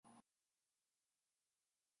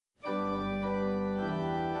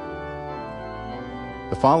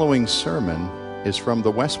The following sermon is from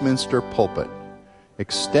the Westminster pulpit,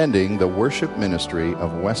 extending the worship ministry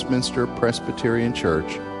of Westminster Presbyterian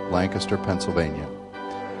Church, Lancaster, Pennsylvania.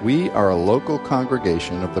 We are a local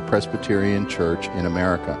congregation of the Presbyterian Church in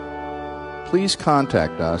America. Please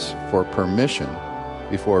contact us for permission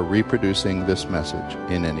before reproducing this message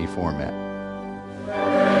in any format.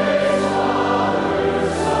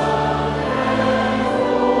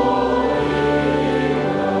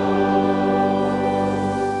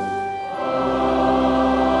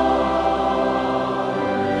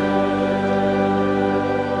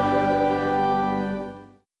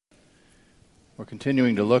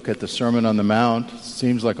 Continuing to look at the Sermon on the Mount. It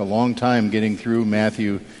seems like a long time getting through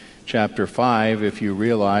Matthew chapter 5 if you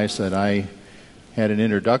realize that I had an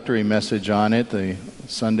introductory message on it the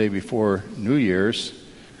Sunday before New Year's.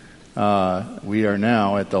 We are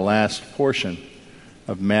now at the last portion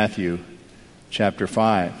of Matthew chapter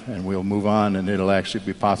 5, and we'll move on, and it'll actually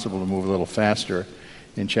be possible to move a little faster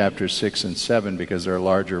in chapters 6 and 7 because there are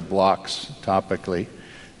larger blocks topically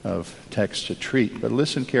of text to treat. But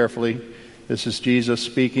listen carefully. This is Jesus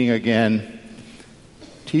speaking again,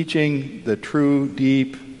 teaching the true,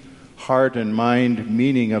 deep heart and mind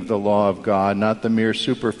meaning of the law of God, not the mere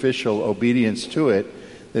superficial obedience to it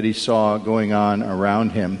that he saw going on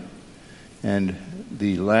around him. And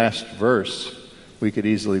the last verse, we could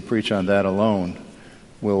easily preach on that alone,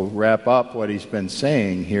 will wrap up what he's been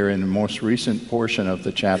saying here in the most recent portion of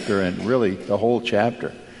the chapter, and really the whole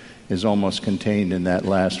chapter is almost contained in that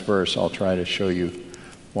last verse. I'll try to show you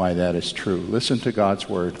why that is true. Listen to God's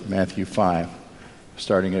word, Matthew 5,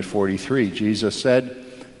 starting at 43. Jesus said,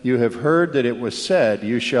 "You have heard that it was said,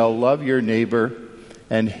 'You shall love your neighbor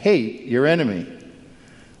and hate your enemy.'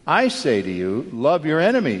 I say to you, love your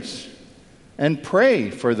enemies and pray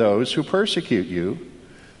for those who persecute you,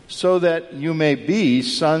 so that you may be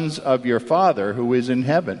sons of your Father who is in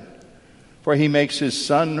heaven. For he makes his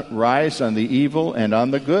sun rise on the evil and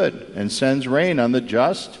on the good, and sends rain on the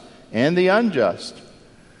just and the unjust.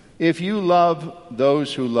 If you love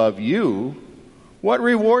those who love you, what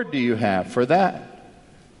reward do you have for that?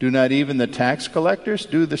 Do not even the tax collectors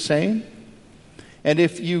do the same? And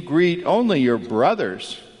if you greet only your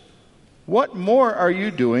brothers, what more are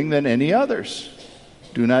you doing than any others?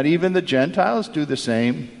 Do not even the Gentiles do the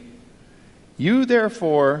same? You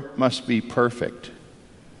therefore must be perfect,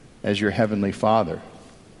 as your heavenly Father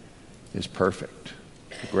is perfect."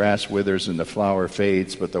 The grass withers and the flower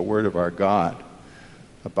fades, but the word of our God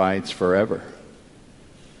abides forever.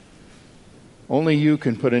 Only you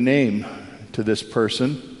can put a name to this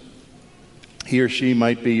person. He or she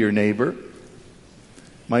might be your neighbor,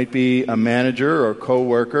 might be a manager or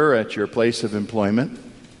co-worker at your place of employment,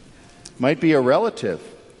 might be a relative,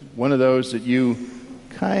 one of those that you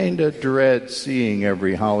kind of dread seeing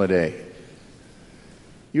every holiday.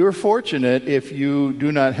 You are fortunate if you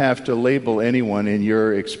do not have to label anyone in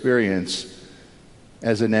your experience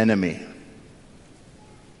as an enemy.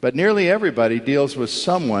 But nearly everybody deals with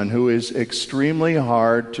someone who is extremely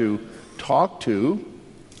hard to talk to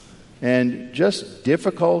and just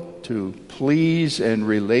difficult to please and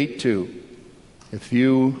relate to. If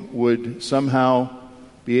you would somehow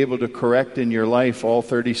be able to correct in your life all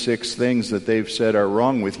 36 things that they've said are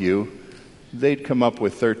wrong with you, they'd come up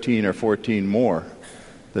with 13 or 14 more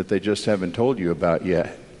that they just haven't told you about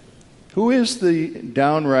yet. Who is the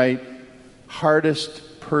downright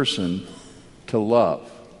hardest person to love?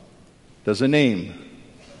 Does a name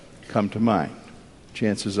come to mind?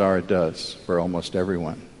 Chances are it does for almost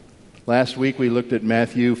everyone. Last week we looked at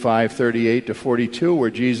Matthew 5:38 to 42,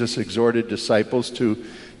 where Jesus exhorted disciples to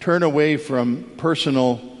turn away from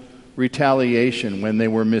personal retaliation when they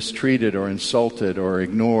were mistreated or insulted or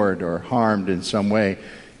ignored or harmed in some way.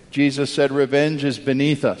 Jesus said, "Revenge is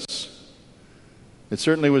beneath us." It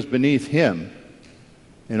certainly was beneath him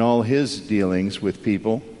in all his dealings with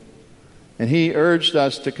people. And he urged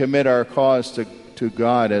us to commit our cause to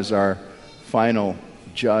God as our final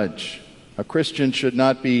judge. A Christian should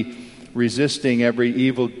not be resisting every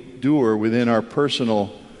evildoer within our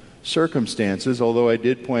personal circumstances, although I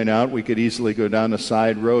did point out we could easily go down a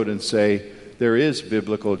side road and say there is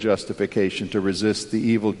biblical justification to resist the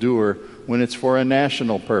evildoer when it's for a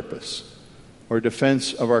national purpose, or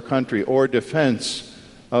defense of our country, or defense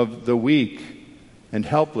of the weak and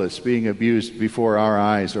helpless being abused before our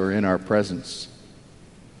eyes or in our presence.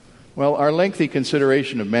 Well, our lengthy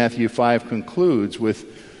consideration of Matthew 5 concludes with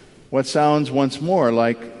what sounds once more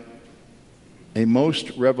like a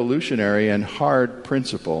most revolutionary and hard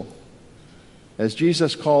principle, as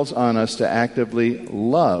Jesus calls on us to actively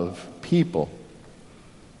love people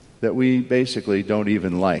that we basically don't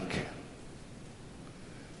even like.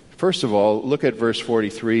 First of all, look at verse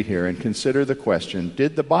 43 here and consider the question,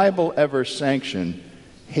 did the Bible ever sanction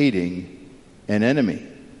hating an enemy?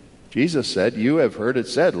 Jesus said, you have heard it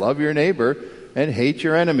said, love your neighbor and hate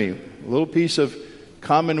your enemy. A little piece of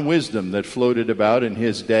common wisdom that floated about in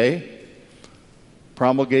his day,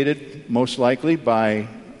 promulgated most likely by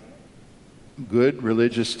good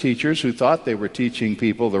religious teachers who thought they were teaching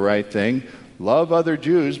people the right thing. Love other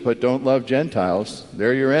Jews, but don't love Gentiles.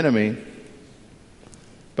 They're your enemy.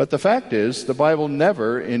 But the fact is, the Bible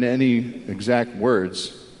never, in any exact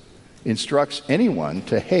words, instructs anyone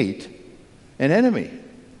to hate an enemy.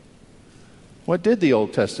 What did the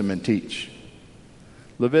Old Testament teach?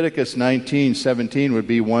 Leviticus 19:17 would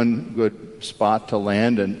be one good spot to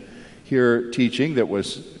land and hear teaching that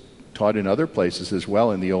was taught in other places as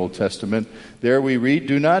well in the Old Testament. There we read,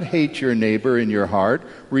 do not hate your neighbor in your heart.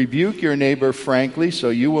 Rebuke your neighbor frankly, so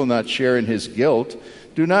you will not share in his guilt.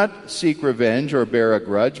 Do not seek revenge or bear a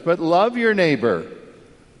grudge, but love your neighbor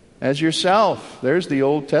as yourself. There's the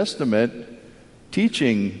Old Testament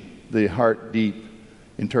teaching the heart-deep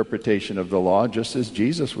interpretation of the law, just as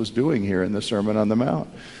Jesus was doing here in the Sermon on the Mount.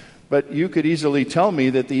 But you could easily tell me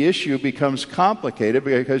that the issue becomes complicated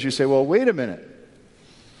because you say, well, wait a minute.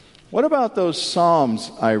 What about those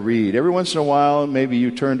Psalms I read? Every once in a while, maybe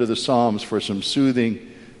you turn to the Psalms for some soothing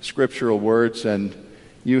scriptural words, and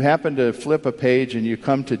you happen to flip a page and you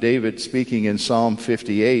come to David speaking in Psalm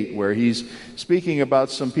 58, where he's speaking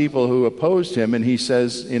about some people who opposed him, and he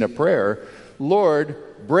says in a prayer,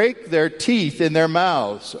 Lord, break their teeth in their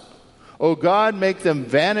mouths. O God, make them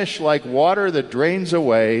vanish like water that drains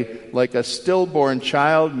away. Like a stillborn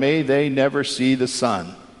child, may they never see the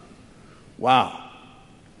sun. Wow.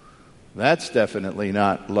 That's definitely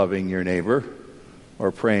not loving your neighbor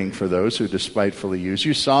or praying for those who despitefully use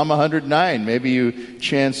you. Psalm 109, maybe you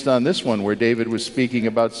chanced on this one where David was speaking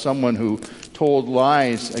about someone who told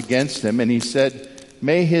lies against him, and he said,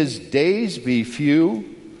 may his days be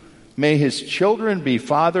few, may his children be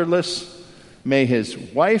fatherless, may his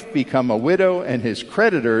wife become a widow, and his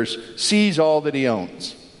creditors seize all that he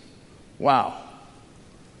owns. Wow.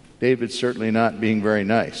 David's certainly not being very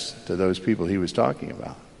nice to those people he was talking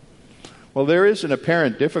about. Well, there is an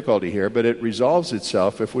apparent difficulty here, but it resolves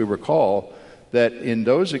itself if we recall that in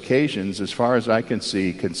those occasions, as far as I can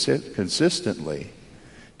see consistently,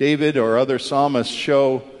 David or other psalmists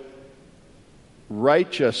show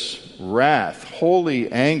righteous wrath, holy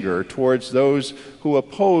anger towards those who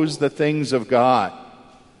oppose the things of God.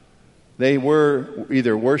 They were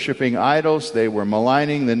either worshiping idols, they were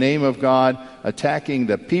maligning the name of God, attacking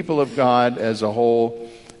the people of God as a whole,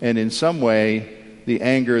 and in some way, the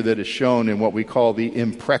anger that is shown in what we call the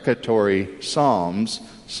imprecatory psalms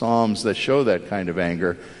that show that kind of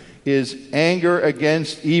anger, is anger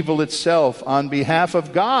against evil itself on behalf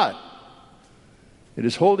of God. It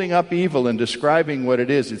is holding up evil and describing what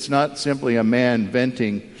it is. It's not simply a man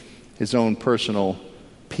venting his own personal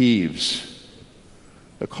peeves.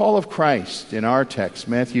 The call of Christ in our text,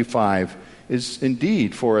 Matthew 5, is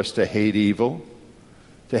indeed for us to hate evil,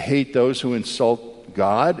 to hate those who insult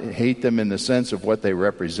God, hate them in the sense of what they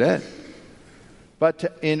represent.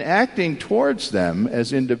 But in acting towards them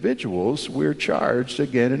as individuals, we're charged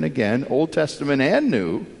again and again, Old Testament and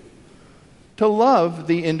New, to love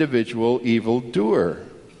the individual evildoer.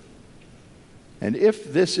 And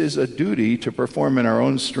if this is a duty to perform in our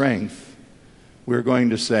own strength, we're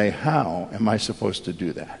going to say, how am I supposed to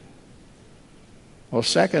do that? Well,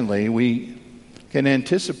 secondly, we can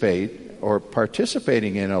anticipate or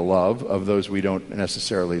participating in a love of those we don't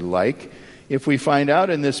necessarily like, if we find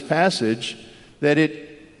out in this passage that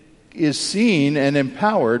it is seen and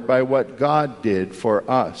empowered by what God did for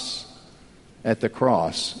us at the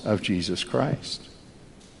cross of Jesus Christ.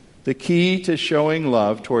 The key to showing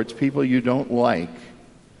love towards people you don't like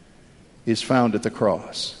is found at the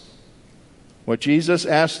cross. What Jesus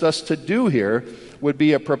asked us to do here would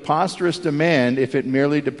be a preposterous demand if it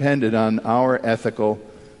merely depended on our ethical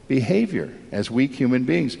behavior as weak human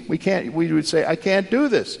beings. We would say, I can't do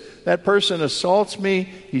this. That person assaults me,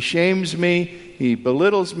 he shames me, he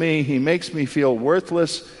belittles me, he makes me feel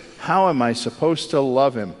worthless. How am I supposed to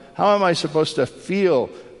love him? How am I supposed to feel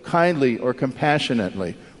kindly or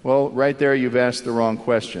compassionately? Well, right there you've asked the wrong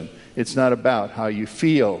question. It's not about how you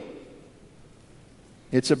feel.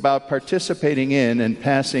 It's about participating in and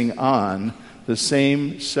passing on the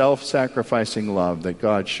same self-sacrificing love that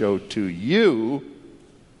God showed to you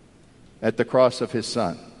at the cross of his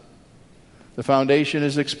Son. The foundation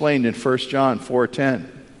is explained in 1 John 4:10.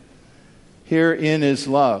 Herein is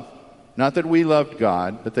love, not that we loved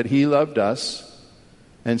God, but that he loved us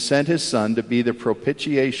and sent his Son to be the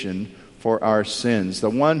propitiation for our sins. The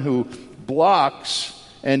one who blocks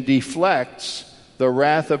and deflects the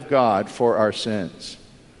wrath of God for our sins.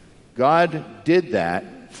 God did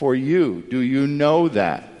that for you. Do you know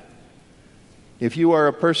that? If you are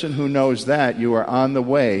a person who knows that, you are on the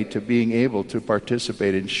way to being able to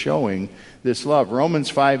participate in showing this love. Romans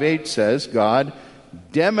 5:8 says God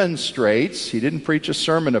demonstrates, he didn't preach a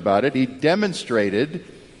sermon about it, he demonstrated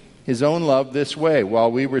his own love this way.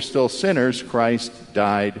 While we were still sinners, Christ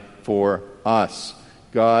died for us.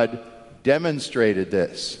 God demonstrated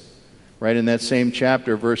this. Right in that same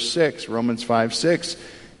chapter, verse 6, Romans 5:6,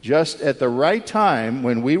 just at the right time,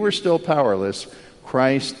 when we were still powerless,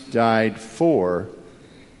 Christ died for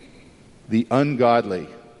the ungodly.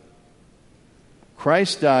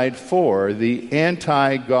 Christ died for the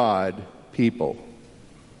anti-God people.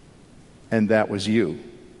 And that was you.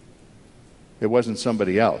 It wasn't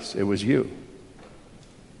somebody else. It was you.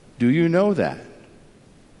 Do you know that?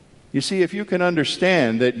 You see, if you can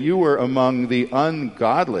understand that you were among the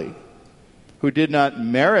ungodly who did not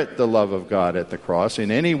merit the love of God at the cross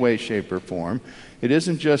in any way, shape, or form, it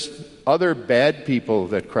isn't just other bad people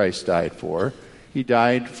that Christ died for. He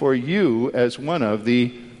died for you as one of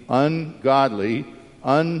the ungodly,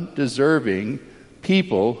 undeserving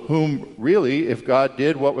people whom really, if God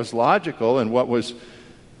did what was logical and what was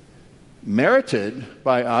merited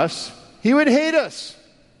by us, he would hate us.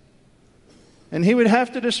 And he would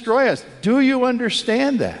have to destroy us. Do you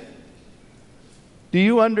understand that? Do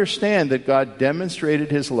you understand that God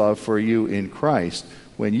demonstrated his love for you in Christ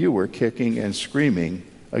when you were kicking and screaming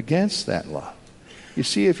against that love? You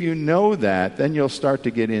see, if you know that, then you'll start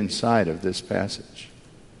to get inside of this passage.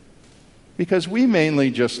 Because we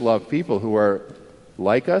mainly just love people who are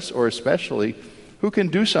like us, or especially who can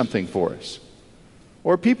do something for us.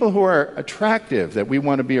 Or people who are attractive that we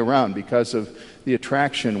want to be around because of the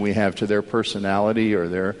attraction we have to their personality or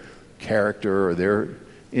their character or their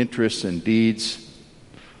interests and deeds.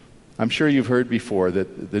 I'm sure you've heard before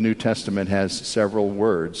that the New Testament has several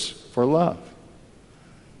words for love.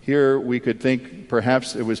 Here we could think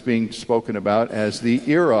perhaps it was being spoken about as the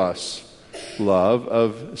eros, love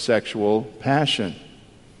of sexual passion.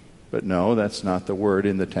 But no, that's not the word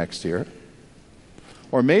in the text here.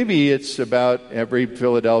 Or maybe it's about every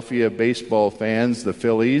Philadelphia baseball fans, the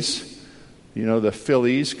Phillies. You know, the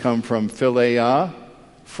Phillies come from philia,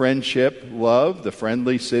 friendship, love, the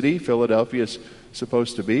friendly city Philadelphia's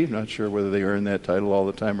supposed to be. I'm not sure whether they earn that title all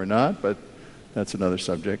the time or not, but that's another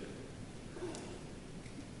subject.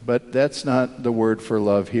 But that's not the word for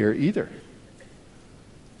love here either.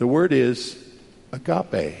 The word is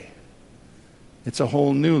agape. It's a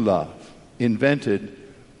whole new love, invented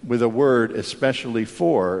with a word especially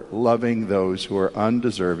for loving those who are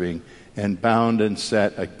undeserving and bound and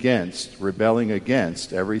set against, rebelling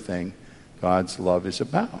against everything God's love is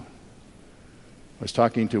about. I was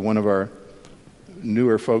talking to one of our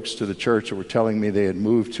newer folks to the church who were telling me they had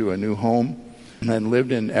moved to a new home and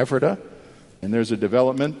lived in Ephrata. And there's a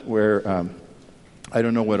development where, I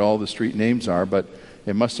don't know what all the street names are, but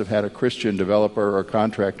it must have had a Christian developer or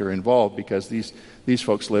contractor involved because these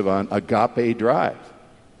folks live on Agape Drive.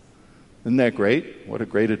 Isn't that great? What a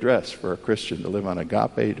great address for a Christian to live on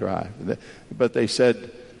Agape Drive. But they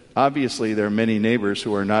said, obviously there are many neighbors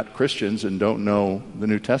who are not Christians and don't know the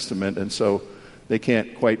New Testament, and so they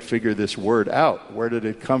can't quite figure this word out. Where did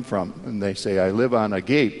it come from? And they say, I live on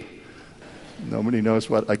agape. Nobody knows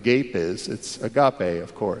what agape is. It's agape,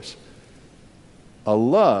 of course. A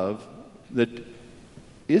love that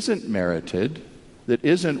isn't merited, that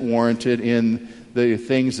isn't warranted in the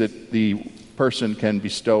things that the person can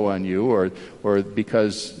bestow on you or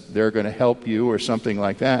because they're going to help you or something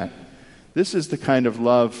like that. This is the kind of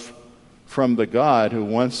love from the God who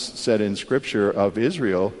once said in Scripture of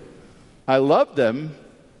Israel, I love them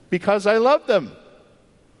because I love them.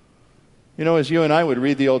 You know, as you and I would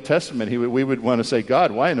read the Old Testament, we would want to say,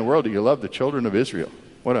 God, why in the world do you love the children of Israel?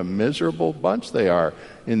 What a miserable bunch they are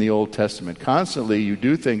in the Old Testament. Constantly you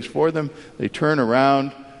do things for them. They turn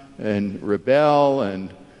around and rebel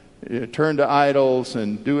and turn to idols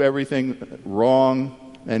and do everything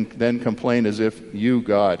wrong and then complain as if you,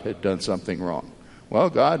 God, had done something wrong.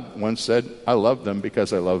 Well, God once said, I love them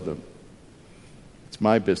because I love them. It's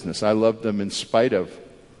my business. I love them in spite of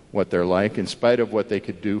what they're like, in spite of what they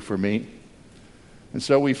could do for me. And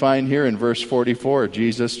so we find here in verse 44,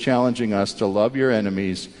 Jesus challenging us to love your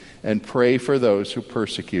enemies and pray for those who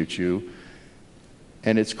persecute you.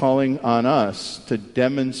 And it's calling on us to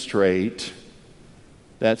demonstrate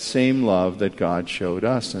that same love that God showed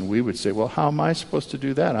us. And we would say, well, how am I supposed to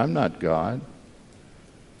do that? I'm not God.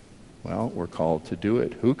 Well, we're called to do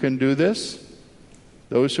it. Who can do this?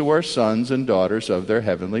 Those who are sons and daughters of their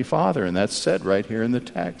heavenly Father. And that's said right here in the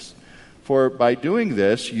text. For by doing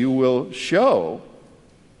this, you will show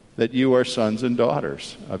that you are sons and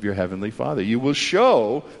daughters of your heavenly Father. You will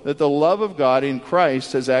show that the love of God in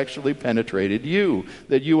Christ has actually penetrated you,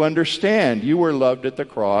 that you understand you were loved at the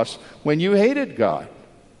cross when you hated God,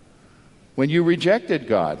 when you rejected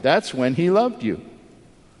God. That's when He loved you.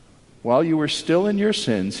 While you were still in your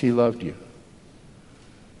sins, He loved you.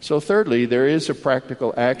 So thirdly, there is a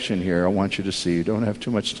practical action here I want you to see. You don't have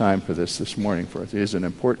too much time for this morning, for it is an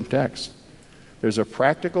important text. There's a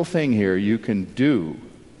practical thing here you can do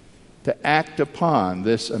to act upon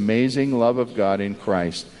this amazing love of God in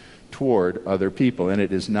Christ toward other people. And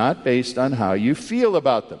it is not based on how you feel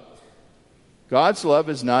about them. God's love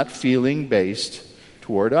is not feeling based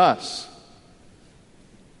toward us.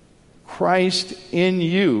 Christ in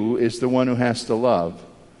you is the one who has to love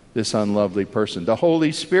this unlovely person. The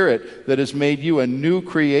Holy Spirit that has made you a new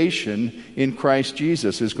creation in Christ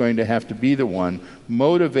Jesus is going to have to be the one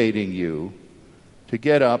motivating you to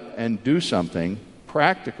get up and do something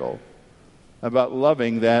practical about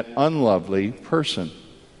loving that unlovely person.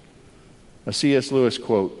 A C.S. Lewis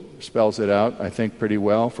quote spells it out, I think, pretty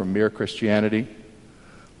well from Mere Christianity.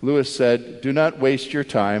 Lewis said, "Do not waste your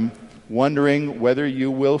time wondering whether you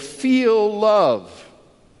will feel love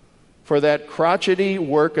for that crotchety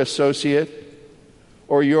work associate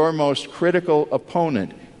or your most critical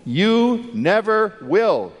opponent. You never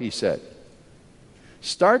will," he said.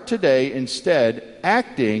 "Start today instead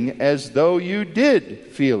acting as though you did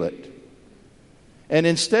feel it. And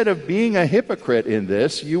instead of being a hypocrite in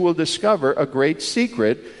this, you will discover a great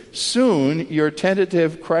secret. Soon your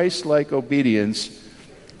tentative Christ-like obedience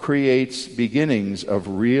creates beginnings of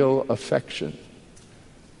real affection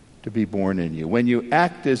to be born in you. When you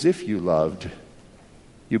act as if you loved,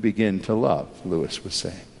 you begin to love," Lewis was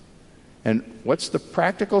saying. And what's the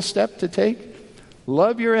practical step to take?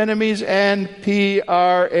 Love your enemies and pray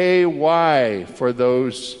for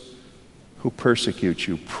those who persecute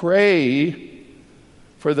you. Pray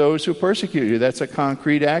for those who persecute you. That's a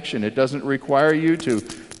concrete action. It doesn't require you to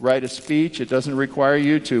write a speech. It doesn't require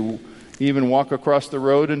you to even walk across the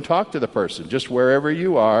road and talk to the person. Just wherever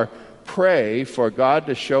you are, pray for God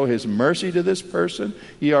to show His mercy to this person.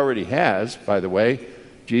 He already has, by the way.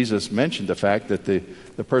 Jesus mentioned the fact that the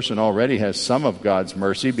person already has some of God's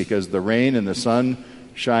mercy because the rain and the sun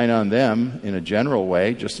shine on them in a general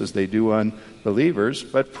way, just as they do on believers.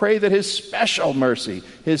 But pray that His special mercy,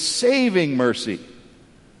 His saving mercy,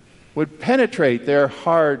 would penetrate their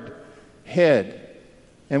hard head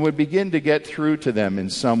and would begin to get through to them in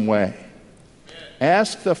some way.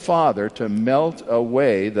 Ask the Father to melt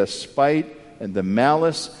away the spite and the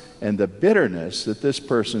malice and the bitterness that this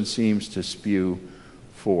person seems to spew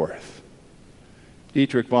forth.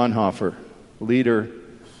 Dietrich Bonhoeffer, leader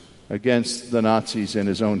against the Nazis in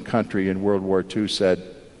his own country in World War II, said,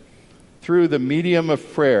 "Through the medium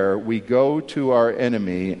of prayer, we go to our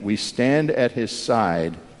enemy, we stand at his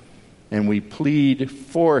side, and we plead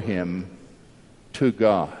for him to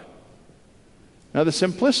God." Now, the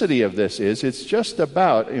simplicity of this is it's just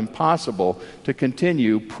about impossible to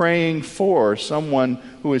continue praying for someone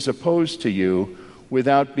who is opposed to you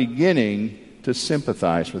without beginning to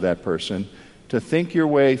sympathize with that person, to think your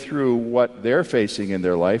way through what they're facing in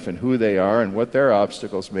their life and who they are and what their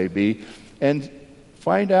obstacles may be, and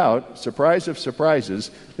find out, surprise of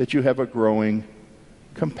surprises, that you have a growing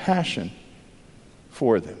compassion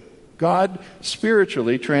for them. God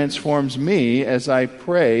spiritually transforms me as I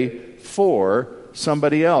pray for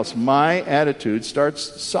somebody else. My attitude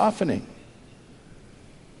starts softening.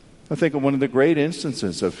 I think of one of the great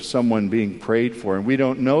instances of someone being prayed for, and we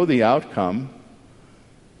don't know the outcome.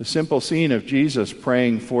 The simple scene of Jesus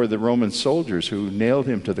praying for the Roman soldiers who nailed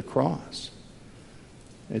him to the cross.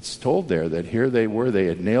 It's told there that here they were, they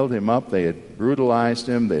had nailed him up, they had brutalized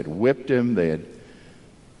him, they had whipped him, they had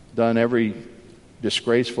done every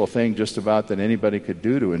disgraceful thing just about that anybody could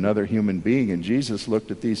do to another human being. And Jesus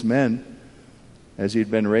looked at these men as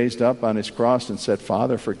he'd been raised up on his cross and said,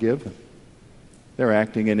 "Father, forgive them. They're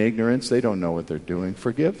acting in ignorance. They don't know what they're doing.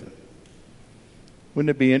 Forgive them." Wouldn't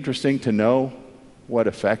it be interesting to know what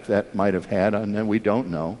effect that might have had on them? We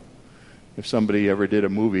don't know. If somebody ever did a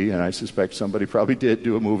movie, and I suspect somebody probably did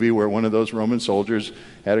do a movie where one of those Roman soldiers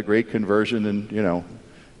had a great conversion and,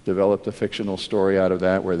 developed a fictional story out of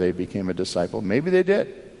that where they became a disciple. Maybe they did.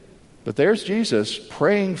 But there's Jesus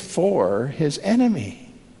praying for his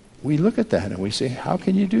enemy. We look at that and we say, "How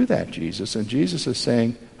can you do that, Jesus?" And Jesus is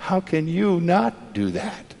saying, "How can you not do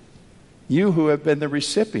that? You who have been the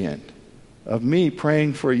recipient of me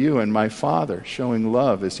praying for you and my Father showing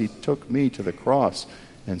love as he took me to the cross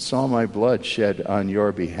and saw my blood shed on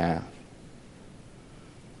your behalf."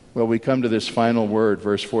 Well, we come to this final word,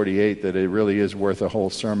 verse 48, that it really is worth a whole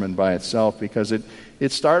sermon by itself because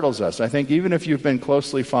it startles us. I think even if you've been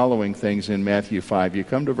closely following things in Matthew 5, you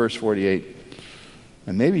come to verse 48,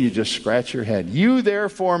 and maybe you just scratch your head. You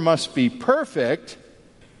therefore must be perfect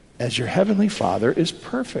as your heavenly Father is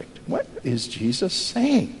perfect. What is Jesus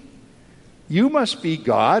saying? You must be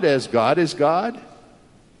God as God is God?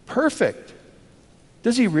 Perfect.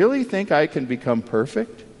 Does he really think I can become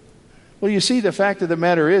perfect? Well, you see, the fact of the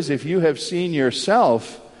matter is, if you have seen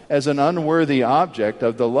yourself as an unworthy object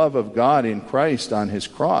of the love of God in Christ on his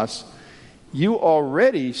cross, you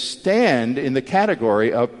already stand in the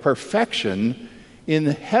category of perfection in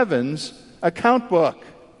heaven's account book.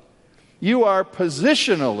 You are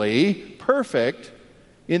positionally perfect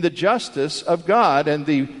in the justice of God and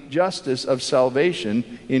the justice of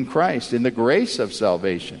salvation in Christ, in the grace of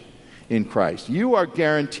salvation in Christ. You are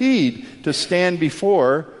guaranteed to stand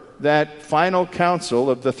before that final counsel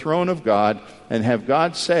of the throne of God and have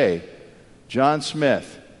God say, John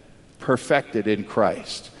Smith, perfected in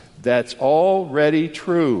Christ. That's already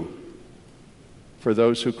true for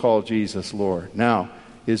those who call Jesus Lord. Now,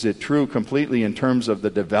 is it true completely in terms of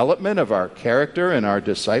the development of our character and our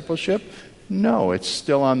discipleship? No, it's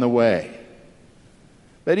still on the way.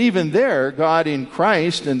 But even there, God in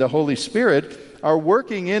Christ and the Holy Spirit are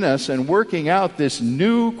working in us and working out this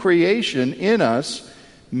new creation in us,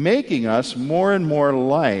 making us more and more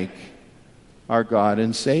like our God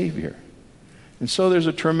and Savior. And so there's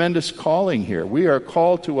a tremendous calling here. We are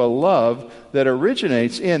called to a love that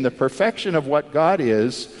originates in the perfection of what God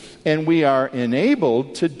is, and we are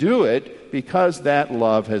enabled to do it because that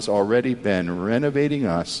love has already been renovating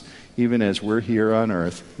us, even as we're here on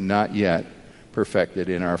earth, not yet perfected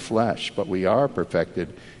in our flesh, but we are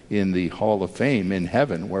perfected in the Hall of Fame in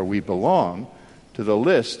heaven, where we belong to the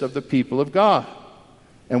list of the people of God.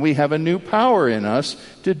 And we have a new power in us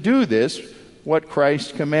to do this, what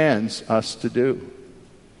Christ commands us to do.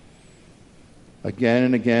 Again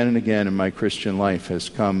and again and again in my Christian life has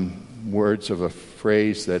come words of a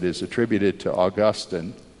phrase that is attributed to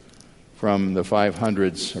Augustine from the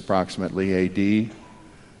 500s approximately A.D.,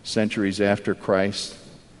 centuries after Christ.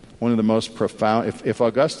 One of the most profound, if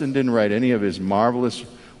Augustine didn't write any of his marvelous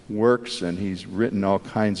works, and he's written all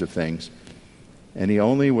kinds of things, and he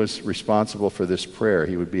only was responsible for this prayer,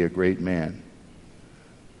 he would be a great man.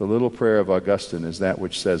 The little prayer of Augustine is that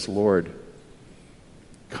which says, Lord,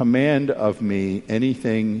 command of me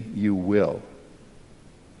anything you will,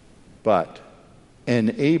 but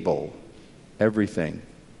enable everything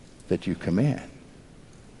that you command.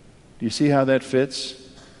 Do you see how that fits?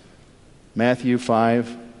 Matthew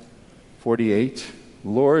 5:48.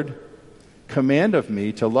 Lord, command of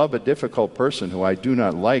me to love a difficult person who I do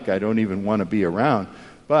not like, I don't even want to be around.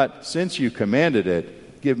 But since you commanded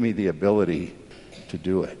it, give me the ability to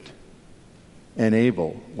do it.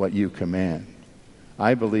 Enable what you command.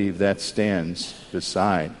 I believe that stands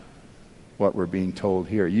beside what we're being told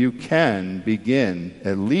here. You can begin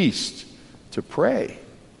at least to pray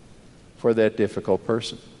for that difficult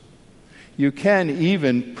person. You can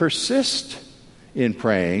even persist in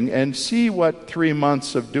praying and see what 3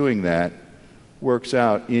 months of doing that works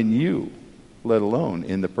out in you, let alone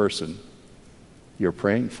in the person you're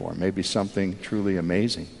praying for. Maybe something truly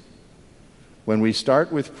amazing. When we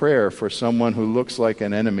start with prayer for someone who looks like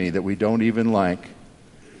an enemy that we don't even like,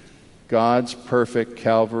 God's perfect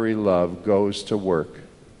Calvary love goes to work.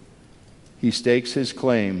 He stakes his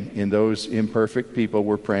claim in those imperfect people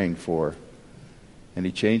we're praying for, and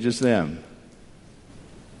he changes them,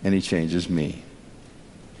 and he changes me.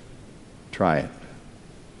 Try it.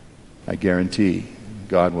 I guarantee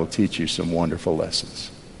God will teach you some wonderful lessons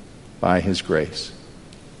by his grace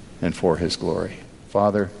and for his glory.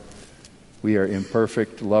 Father, we are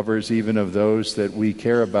imperfect lovers even of those that we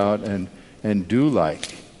care about and do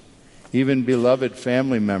like. Even beloved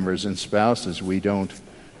family members and spouses we don't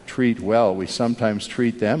treat well. We sometimes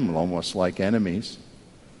treat them almost like enemies,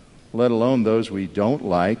 let alone those we don't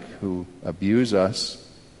like who abuse us.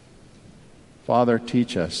 Father,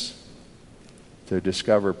 teach us to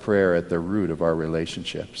discover prayer at the root of our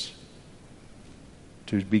relationships.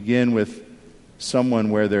 To begin with someone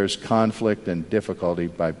where there's conflict and difficulty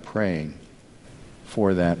by praying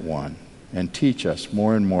for that one. And teach us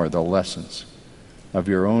more and more the lessons of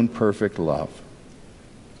your own perfect love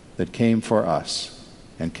that came for us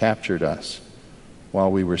and captured us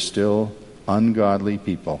while we were still ungodly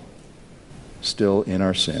people, still in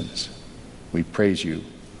our sins. We praise you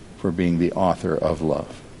for being the author of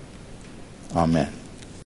love. Amen.